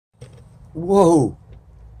Whoa.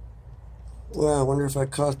 Wow, I wonder if I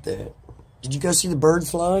caught that. Did you guys see the bird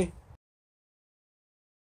fly?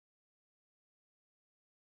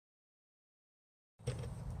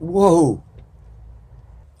 Whoa.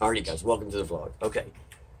 Alrighty guys, welcome to the vlog. Okay,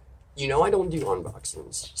 you know I don't do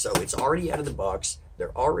unboxings, so it's already out of the box.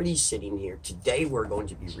 They're already sitting here. Today we're going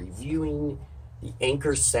to be reviewing the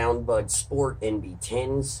Anker Soundbuds Sport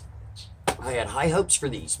NB10s. I had high hopes for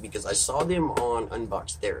these because I saw them on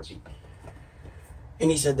Unbox Therapy. And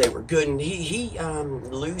he said they were good, and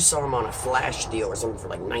Lou saw them on a flash deal or something for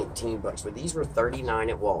like 19 bucks, but these were 39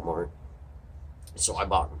 at Walmart. So I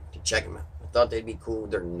bought them to check them out. I thought they'd be cool.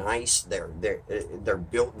 They're nice. They're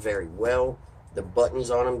built very well. The buttons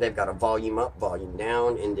on them, they've got a volume up, volume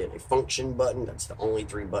down, and then a function button. That's the only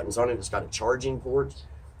 3 buttons on it. It's got a charging port.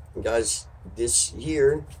 And guys, this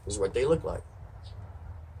here is what they look like.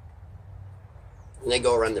 And they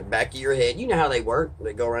go around the back of your head. You know how they work.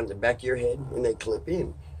 They go around the back of your head and they clip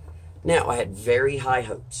in. Now, I had very high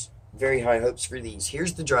hopes. Very high hopes for these.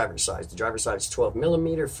 Here's the driver size. The driver size is 12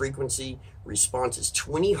 millimeter. Frequency response is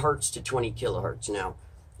 20 hertz to 20 kilohertz. Now,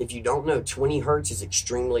 if you don't know, 20 hertz is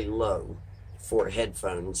extremely low for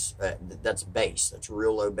headphones. That's bass. That's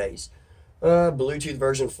real low bass. Bluetooth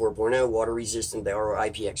version 4.0, water resistant. They are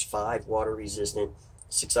IPX5 water resistant.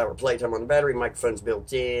 6-hour playtime on the battery. Microphone's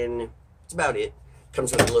built in. That's about it.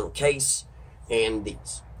 Comes with a little case and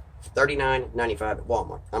these. $39.95 at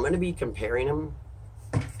Walmart. I'm going to be comparing them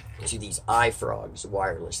to these Ifrogz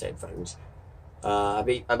wireless headphones.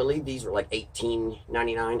 I believe these were like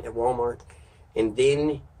 $18.99 at Walmart. And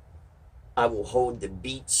then I will hold the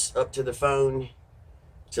Beats up to the phone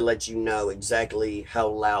to let you know exactly how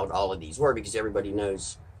loud all of these were, because everybody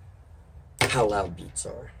knows how loud Beats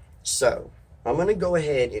are. So I'm going to go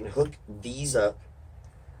ahead and hook these up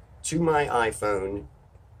to my iPhone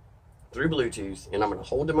through Bluetooth, and I'm going to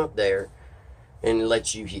hold them up there and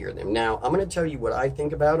let you hear them. Now, I'm going to tell you what I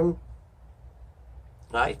think about them.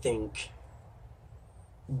 I think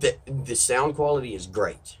that the sound quality is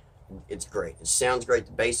great. It's great. It sounds great.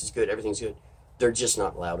 The bass is good. Everything's good. They're just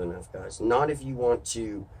not loud enough, guys. Not if you want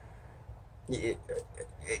to. They're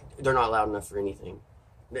not loud enough for anything.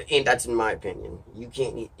 And that's in my opinion. You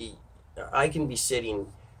can't. I can be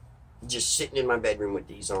just sitting in my bedroom with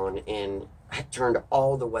these on, and I turned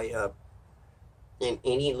all the way up, and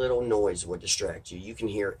any little noise would distract you. You can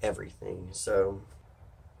hear everything. So,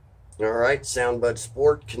 all right, Soundbuds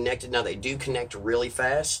Sport connected. Now, they do connect really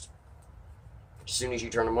fast. As soon as you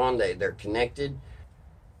turn them on, they're connected.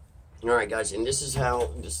 All right, guys, and this is how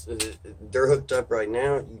they're hooked up right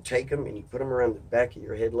now. You take them and you put them around the back of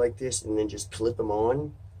your head like this, and then just clip them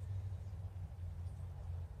on,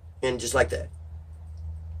 and just like that.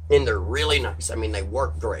 And they're really nice. I mean, they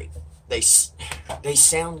work great. They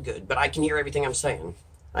sound good, but I can hear everything I'm saying.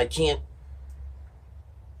 I can't.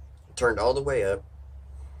 Turned all the way up.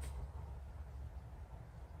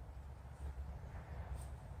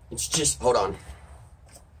 It's just, hold on.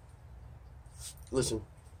 Listen.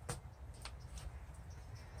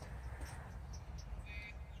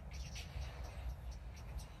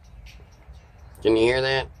 Can you hear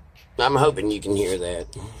that? I'm hoping you can hear that.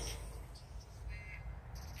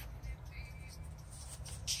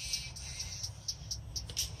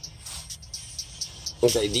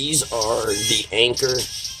 Okay, these are the Anker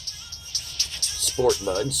Sport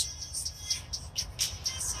Buds.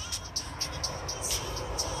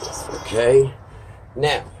 Okay,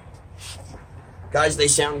 now, guys, they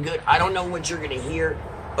sound good. I don't know what you're going to hear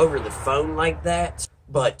over the phone like that,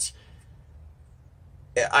 but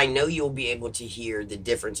I know you'll be able to hear the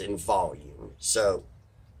difference in volume. So,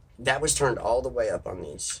 that was turned all the way up on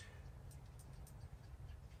these.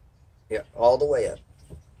 Yeah, all the way up.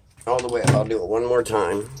 All the way up. I'll do it one more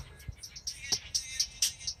time.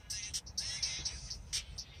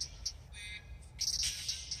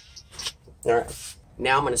 Alright.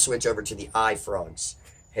 Now I'm going to switch over to the Ifrogz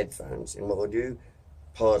headphones. And what we'll do,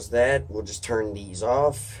 pause that. We'll just turn these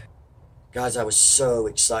off. Guys, I was so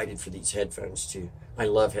excited for these headphones too. I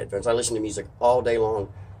love headphones. I listen to music all day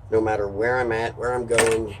long, no matter where I'm at, where I'm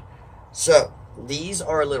going. So, these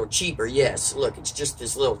are a little cheaper. Yes, look, it's just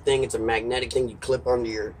this little thing. It's a magnetic thing you clip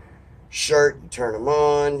onto your shirt, you turn them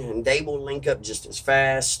on, and they will link up just as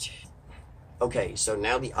fast. Okay, so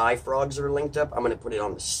now the Ifrogz are linked up. I'm going to put it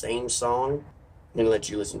on the same song and let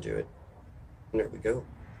you listen to it. And there we go.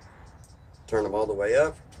 Turn them all the way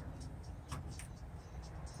up.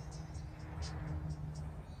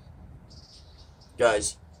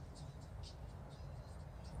 Guys,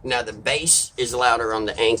 now the bass is louder on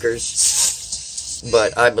the Ankers,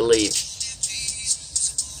 but I believe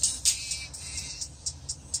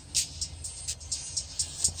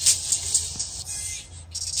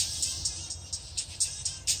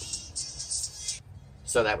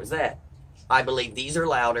So that was that. I believe these are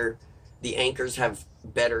louder. The Ankers have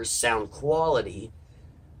better sound quality.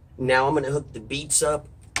 Now I'm going to hook the Beats up,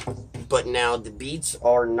 but now the Beats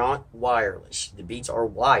are not wireless. The Beats are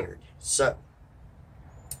wired. So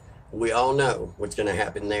we all know what's going to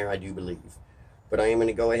happen there, I do believe. But I am going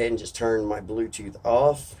to go ahead and just turn my Bluetooth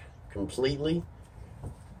off completely.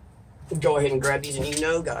 Go ahead and grab these. And you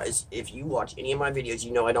know, guys, if you watch any of my videos,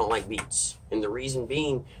 you know I don't like Beats. And the reason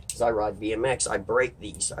being is I ride BMX. I break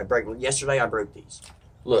these. Yesterday I broke these.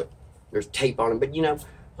 Look, there's tape on them. But, you know,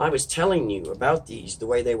 I was telling you about these, the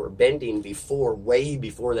way they were bending before, way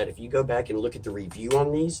before that. If you go back and look at the review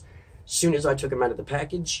on these, as soon as I took them out of the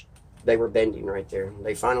package, they were bending right there.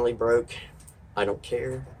 They finally broke. I don't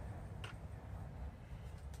care.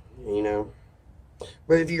 You know.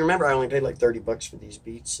 But if you remember, I only paid like 30 bucks for these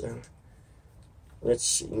Beats. So let's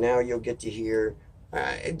see. Now you'll get to hear.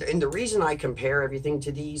 And the reason I compare everything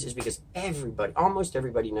to these is because almost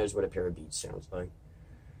everybody knows what a pair of Beats sounds like.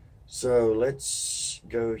 So let's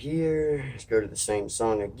go here. Let's go to the same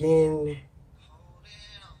song again.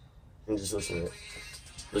 And just listen to it.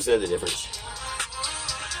 Listen to the difference.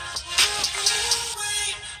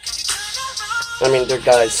 I mean, they're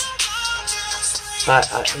guys.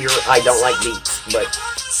 I don't like Beats, but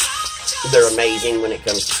they're amazing when it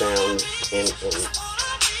comes to sound, and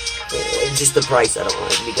just the price I don't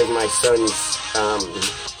like, because my son's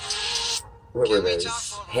what were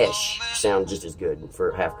those? Hesh sound just as good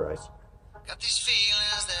for half price.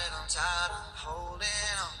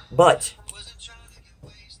 But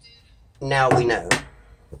now we know.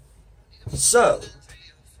 So,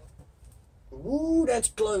 ooh, that's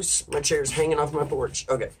close. My chair's hanging off my porch.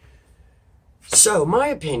 Okay. So, my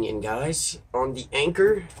opinion, guys, on the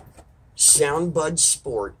Anker Soundbuds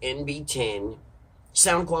Sport NB10,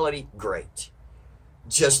 sound quality, great.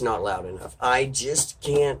 Just not loud enough. I just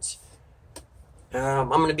can't. I'm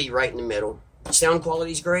going to be right in the middle. Sound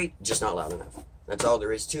quality's great, just not loud enough. That's all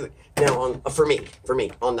there is to it. Now, for me,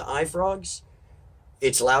 on the Ifrogz,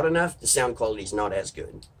 it's loud enough. The sound quality's not as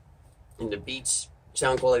good. And the Beats,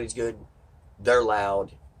 sound quality's good. They're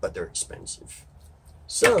loud, but they're expensive.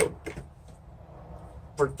 So,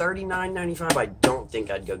 for $39.95, I don't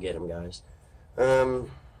think I'd go get them, guys.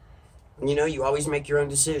 You know, you always make your own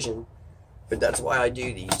decision, but that's why I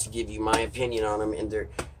do these, to give you my opinion on them. And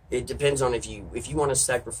it depends on if you want to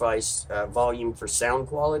sacrifice volume for sound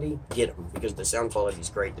quality, get them, because the sound quality is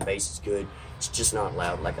great, the bass is good. It's just not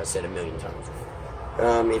loud, like I said a million times.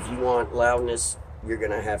 If you want loudness, you're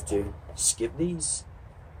gonna have to skip these.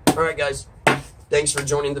 All right, guys. Thanks for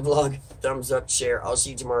joining the vlog. Thumbs up, share. I'll see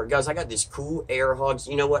you tomorrow. Guys, I got this cool Ifrogz.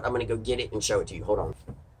 You know what? I'm going to go get it and show it to you. Hold on.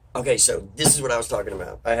 Okay, so this is what I was talking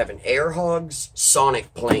about. I have an Ifrogz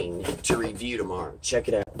Sonic plane to review tomorrow. Check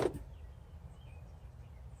it out.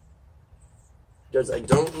 Guys, I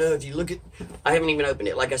don't know if you look at... I haven't even opened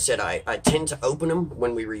it. Like I said, I tend to open them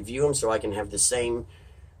when we review them so I can have the same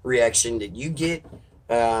reaction that you get.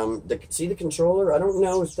 See the controller? I don't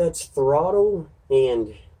know if that's throttle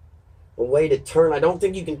and... a way to turn. I don't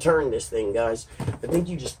think you can turn this thing, guys. I think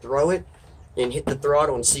you just throw it and hit the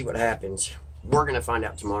throttle and see what happens. We're going to find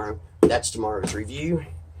out tomorrow. That's tomorrow's review.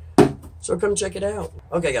 So come check it out.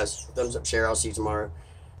 Okay, guys. Thumbs up, share. I'll see you tomorrow.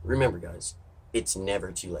 Remember, guys, it's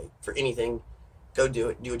never too late for anything. Go do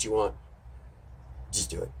it. Do what you want.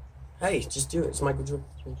 Just do it. Hey, just do it. It's Michael Jordan.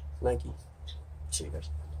 Nike. See you guys.